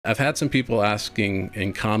I've had some people asking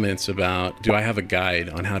in comments about, do I have a guide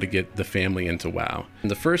on how to get the family into WoW? And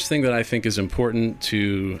the first thing that I think is important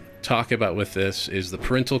to talk about with this is the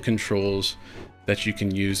parental controls that you can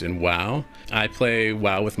use in WoW. I play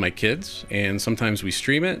WoW with my kids, and sometimes we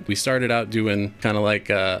stream it. We started out doing kind of like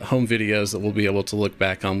home videos that we'll be able to look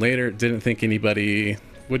back on later. Didn't think anybody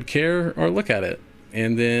would care or look at it.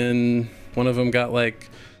 And then one of them got like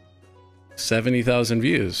 70,000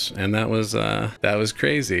 views, and that was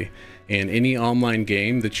crazy. And any online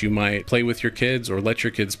game that you might play with your kids or let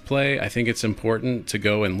your kids play, I think it's important to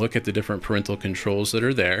go and look at the different parental controls that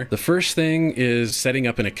are there. The first thing is setting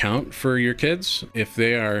up an account for your kids. If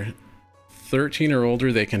they are 13 or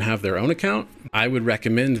older, they can have their own account. I would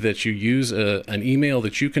recommend that you use an email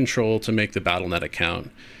that you control to make the Battle.net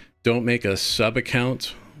account. Don't make a sub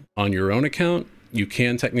account on your own account. You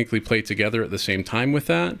can technically play together at the same time with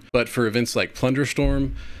that, but for events like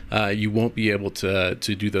Plunderstorm, you won't be able to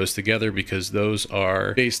do those together because those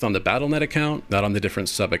are based on the Battle.net account, not on the different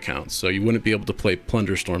sub accounts. So you wouldn't be able to play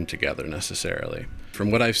Plunderstorm together necessarily.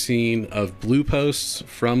 From what I've seen of blue posts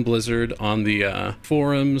from Blizzard on the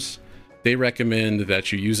forums, they recommend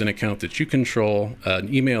that you use an account that you control,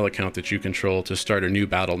 an email account that you control, to start a new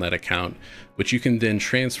Battle.net account, which you can then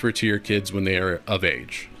transfer to your kids when they are of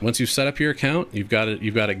age. Once you've set up your account, you've got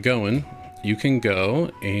it going, you can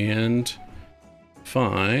go and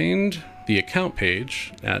find the account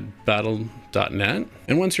page at battle.net.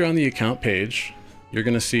 And once you're on the account page, you're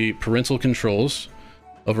going to see parental controls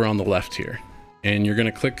over on the left here. And you're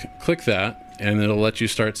going to click that, and it'll let you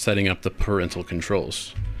start setting up the parental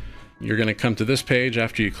controls. You're going to come to this page.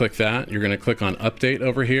 After you click that, you're going to click on update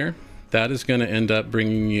over here. That is going to end up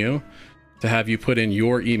bringing you to have you put in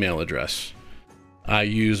your email address. I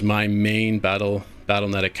use my main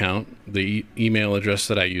Battle.net account. The email address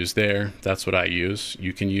that I use there, that's what I use.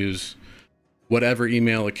 You can use whatever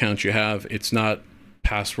email account you have. It's not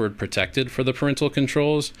password protected for the parental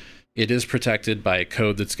controls. It is protected by a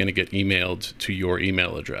code that's going to get emailed to your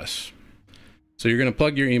email address. So you're going to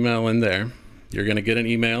plug your email in there. You're going to get an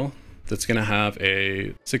email that's going to have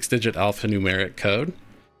a 6-digit alphanumeric code.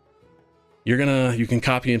 You can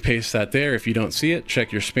copy and paste that there. If you don't see it,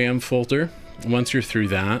 check your spam folder. Once you're through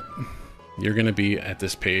that, you're going to be at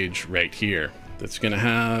this page right here. That's going to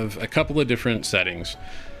have a couple of different settings.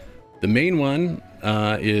 The main one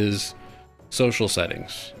is social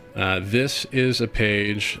settings. This is a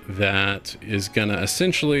page that is going to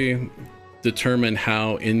essentially determine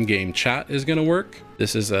how in-game chat is going to work.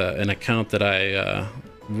 This is an account that I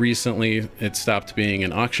recently, it stopped being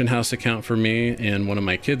an auction house account for me, and one of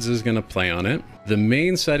my kids is going to play on it. The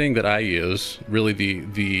main setting that I use, really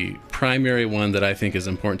the primary one that I think is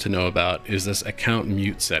important to know about, is this account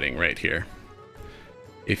mute setting right here.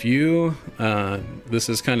 If you, this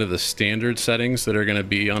is kind of the standard settings that are going to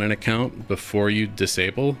be on an account before you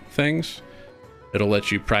disable things. It'll let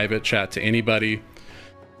you private chat to anybody.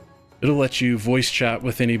 It'll let you voice chat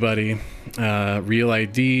with anybody. Real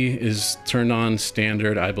ID is turned on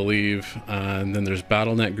standard, I believe. And then there's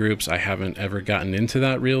Battle.net groups. I haven't ever gotten into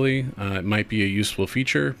that really. It might be a useful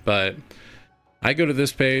feature, but I go to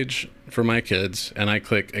this page for my kids and I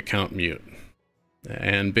click account mute.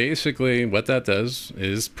 And basically what that does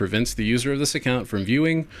is prevents the user of this account from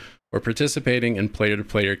viewing or participating in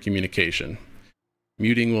player-to-player communication.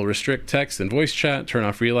 Muting will restrict text and voice chat, turn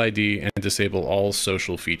off Real ID, and disable all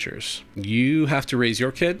social features. You have to raise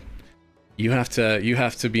your kid. You have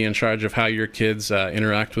to be in charge of how your kids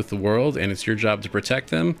interact with the world, and it's your job to protect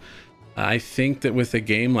them. I think that with a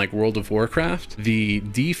game like World of Warcraft, the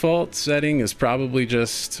default setting is probably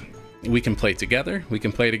just, we can play together. We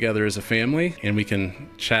can play together as a family, and we can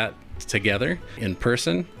chat together in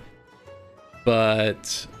person.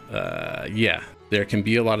 But yeah. There can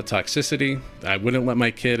be a lot of toxicity. I wouldn't let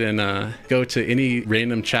my kid go to any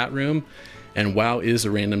random chat room, and WoW is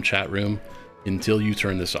a random chat room until you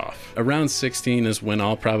turn this off. Around 16 is when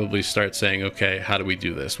I'll probably start saying, okay, how do we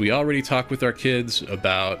do this? We already talk with our kids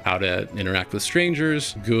about how to interact with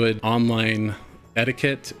strangers, good online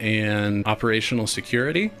etiquette, and operational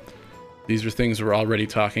security. These are things we're already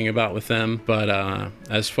talking about with them. But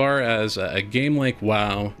as far as a game like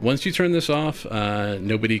WoW, once you turn this off,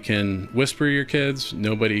 nobody can whisper your kids.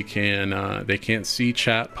 Nobody can, they can't see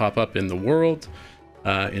chat pop up in the world,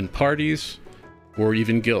 in parties, or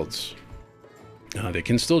even guilds. They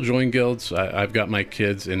can still join guilds. I've got my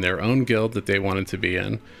kids in their own guild that they wanted to be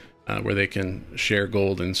in, where they can share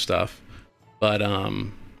gold and stuff. But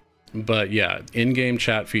yeah, in-game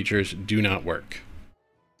chat features do not work.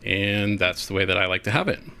 And that's the way that I like to have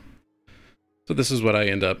it. So this is what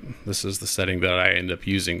this is the setting that I end up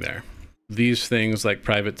using there. these things like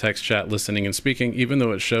private text chat, listening and speaking, even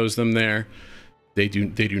though it shows them there, they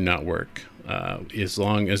do not work as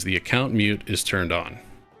long as the account mute is turned on.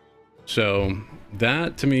 So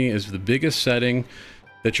that to me is the biggest setting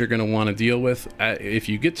that you're going to want to deal with. If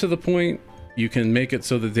you get to the point, you can make it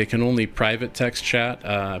so that they can only private text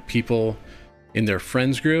chat people in their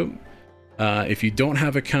friends group. If you don't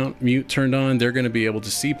have account mute turned on, they're going to be able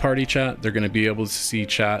to see party chat. They're going to be able to see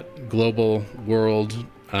chat, global, world,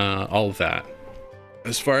 all of that.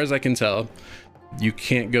 As far as I can tell, you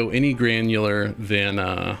can't go any granular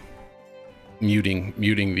than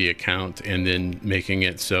muting the account and then making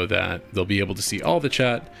it so that they'll be able to see all the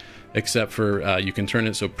chat, except for you can turn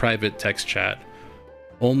it so private text chat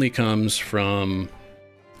only comes from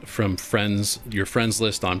friends, your friends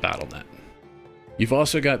list on Battle.net. You've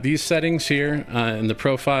also got these settings here in the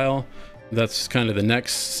profile. That's kind of the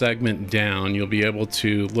next segment down. You'll be able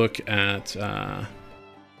to look at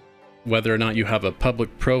whether or not you have a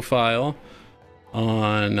public profile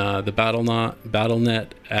on the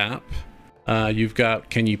Battle.net app. You've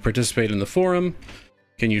got, can you participate in the forum?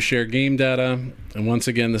 Can you share game data? And once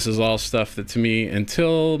again, this is all stuff that to me,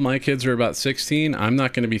 until my kids are about 16, I'm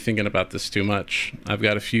not going to be thinking about this too much. I've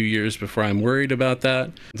got a few years before I'm worried about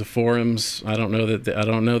that. The forums, I don't know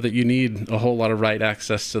that you need a whole lot of write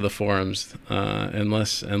access to the forums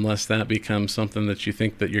unless that becomes something that you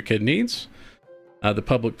think that your kid needs. The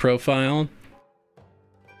public profile,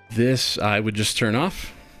 this I would just turn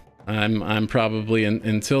off. I'm probably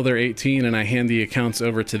until they're 18 and I hand the accounts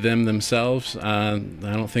over to them themselves. I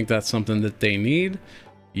don't think that's something that they need.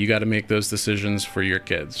 You got to make those decisions for your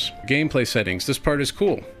kids. Gameplay settings. This part is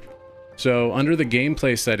cool. So under the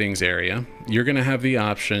gameplay settings area, you're going to have the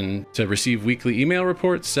option to receive weekly email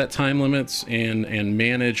reports, set time limits, and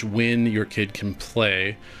manage when your kid can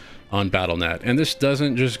play on Battle.net. And this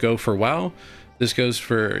doesn't just go for WoW. This goes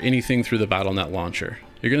for anything through the Battle.net launcher.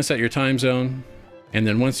 You're going to set your time zone. And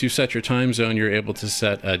then once you set your time zone, you're able to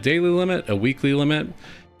set a daily limit, a weekly limit,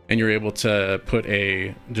 and you're able to put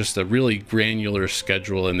just a really granular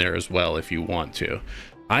schedule in there as well if you want to.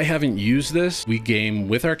 I haven't used this. We game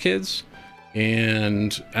with our kids,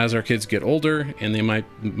 and as our kids get older and they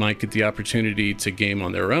might get the opportunity to game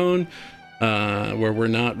on their own, where we're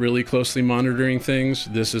not really closely monitoring things,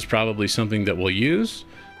 this is probably something that we'll use.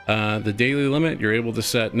 The daily limit, you're able to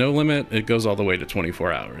set no limit. It goes all the way to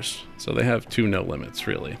 24 hours. So they have two no limits,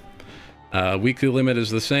 really. Weekly limit is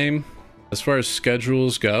the same. As far as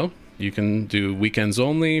schedules go, you can do weekends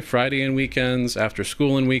only, Friday and weekends, after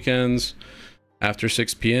school and weekends, after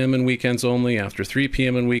 6 p.m. and weekends only, after 3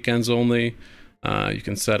 p.m. and weekends only. You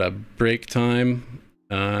can set a break time,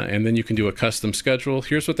 and then you can do a custom schedule.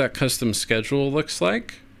 Here's what that custom schedule looks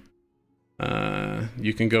like.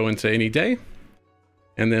 You can go into any day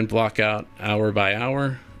and then block out hour by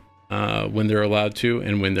hour when they're allowed to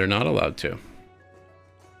and when they're not allowed to.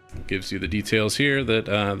 It gives you the details here that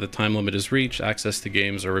the time limit is reached, access to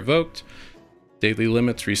games are revoked, daily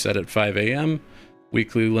limits reset at 5 a.m.,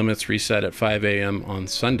 weekly limits reset at 5 a.m. on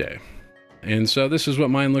Sunday. And so this is what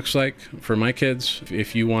mine looks like for my kids.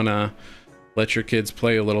 If you want to let your kids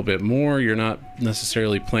play a little bit more, you're not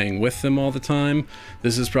necessarily playing with them all the time,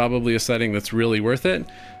 this is probably a setting that's really worth it.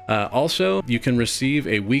 Also, you can receive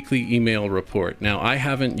a weekly email report. Now, I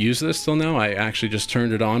haven't used this till now. I actually just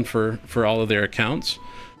turned it on for all of their accounts,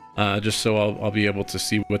 just so I'll be able to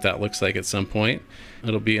see what that looks like at some point.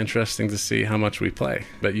 It'll be interesting to see how much we play.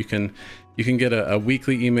 But you can get a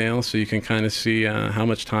weekly email so you can kind of see how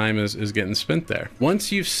much time is getting spent there.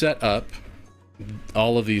 Once you've set up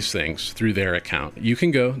all of these things through their account, you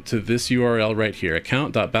can go to this URL right here,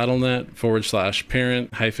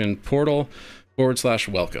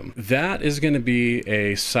 account.battlenet/parent-portal/welcome. That is going to be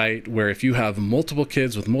a site where if you have multiple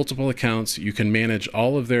kids with multiple accounts, you can manage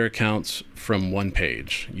all of their accounts from one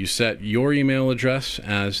page. You set your email address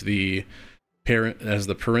as the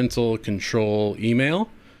parental control email,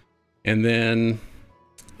 and then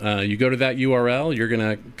you go to that URL, you're going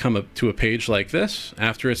to come up to a page like this.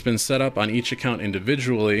 After it's been set up on each account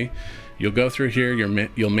individually, you'll go through here,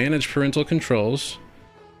 you'll manage parental controls,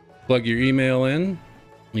 plug your email in.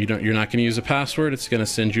 You're not going to use a password. It's going to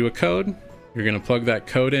send you a code. You're going to plug that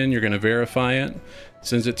code in, you're going to verify it,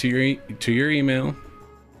 sends it to your email,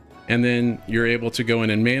 and then you're able to go in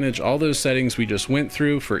and manage all those settings we just went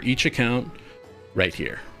through for each account right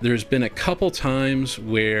here. There's been a couple times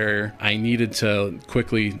where I needed to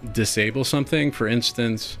quickly disable something. For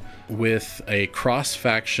instance, with a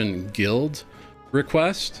cross-faction guild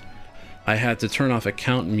request, I had to turn off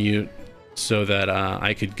account mute so that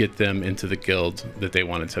I could get them into the guild that they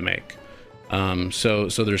wanted to make. So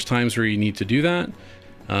there's times where you need to do that.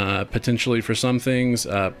 potentially for some things.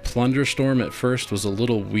 Plunderstorm at first was a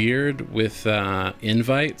little weird with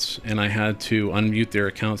invites, and I had to unmute their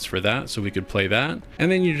accounts for that so we could play that.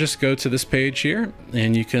 And then you just go to this page here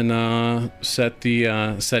and you can set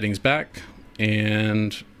the settings back,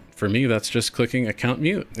 and for me that's just clicking account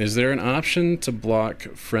mute. Is there an option to block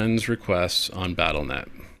friends requests on Battle.net?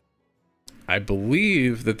 I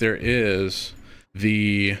believe that there is.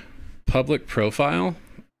 The public profile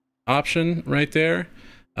option right there,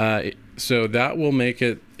 so that will make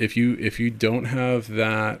it, if you don't have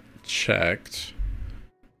that checked,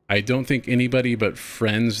 I don't think anybody but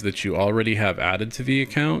friends that you already have added to the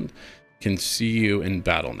account can see you in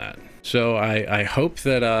Battle.net. So I hope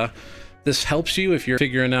that this helps you if you're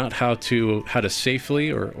figuring out how to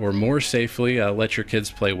safely or more safely let your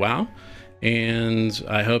kids play WoW. And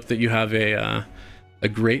I hope that you have a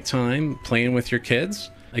great time playing with your kids,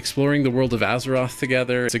 exploring the world of Azeroth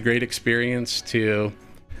together. It's a great experience to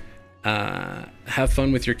have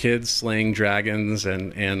fun with your kids, slaying dragons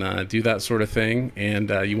and do that sort of thing. And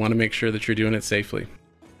you want to make sure that you're doing it safely.